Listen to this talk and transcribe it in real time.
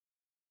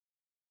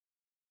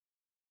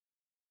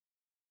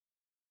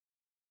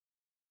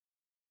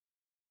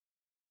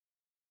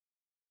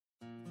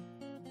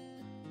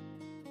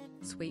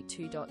Suite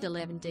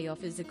 2.11D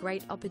offers a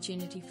great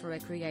opportunity for a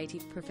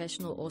creative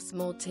professional or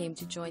small team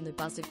to join the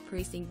buzz of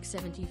Precinct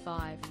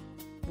 75.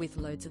 With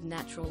loads of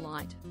natural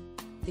light,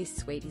 this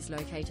suite is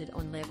located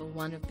on level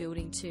 1 of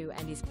Building 2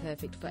 and is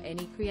perfect for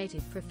any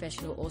creative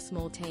professional or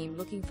small team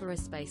looking for a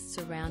space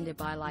surrounded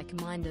by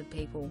like-minded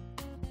people.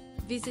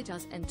 Visit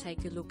us and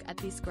take a look at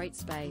this great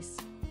space.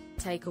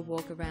 Take a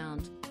walk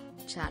around.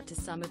 Chat to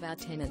some of our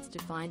tenants to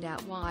find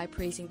out why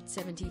Precinct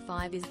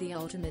 75 is the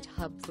ultimate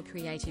hub for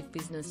creative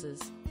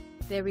businesses.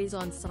 There is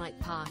on-site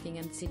parking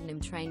and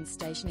Sydenham train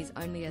station is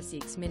only a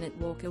 6-minute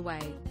walk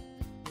away.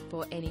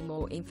 For any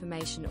more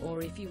information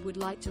or if you would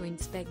like to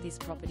inspect this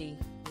property,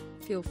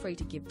 feel free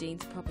to give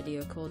Dean's Property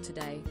a call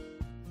today.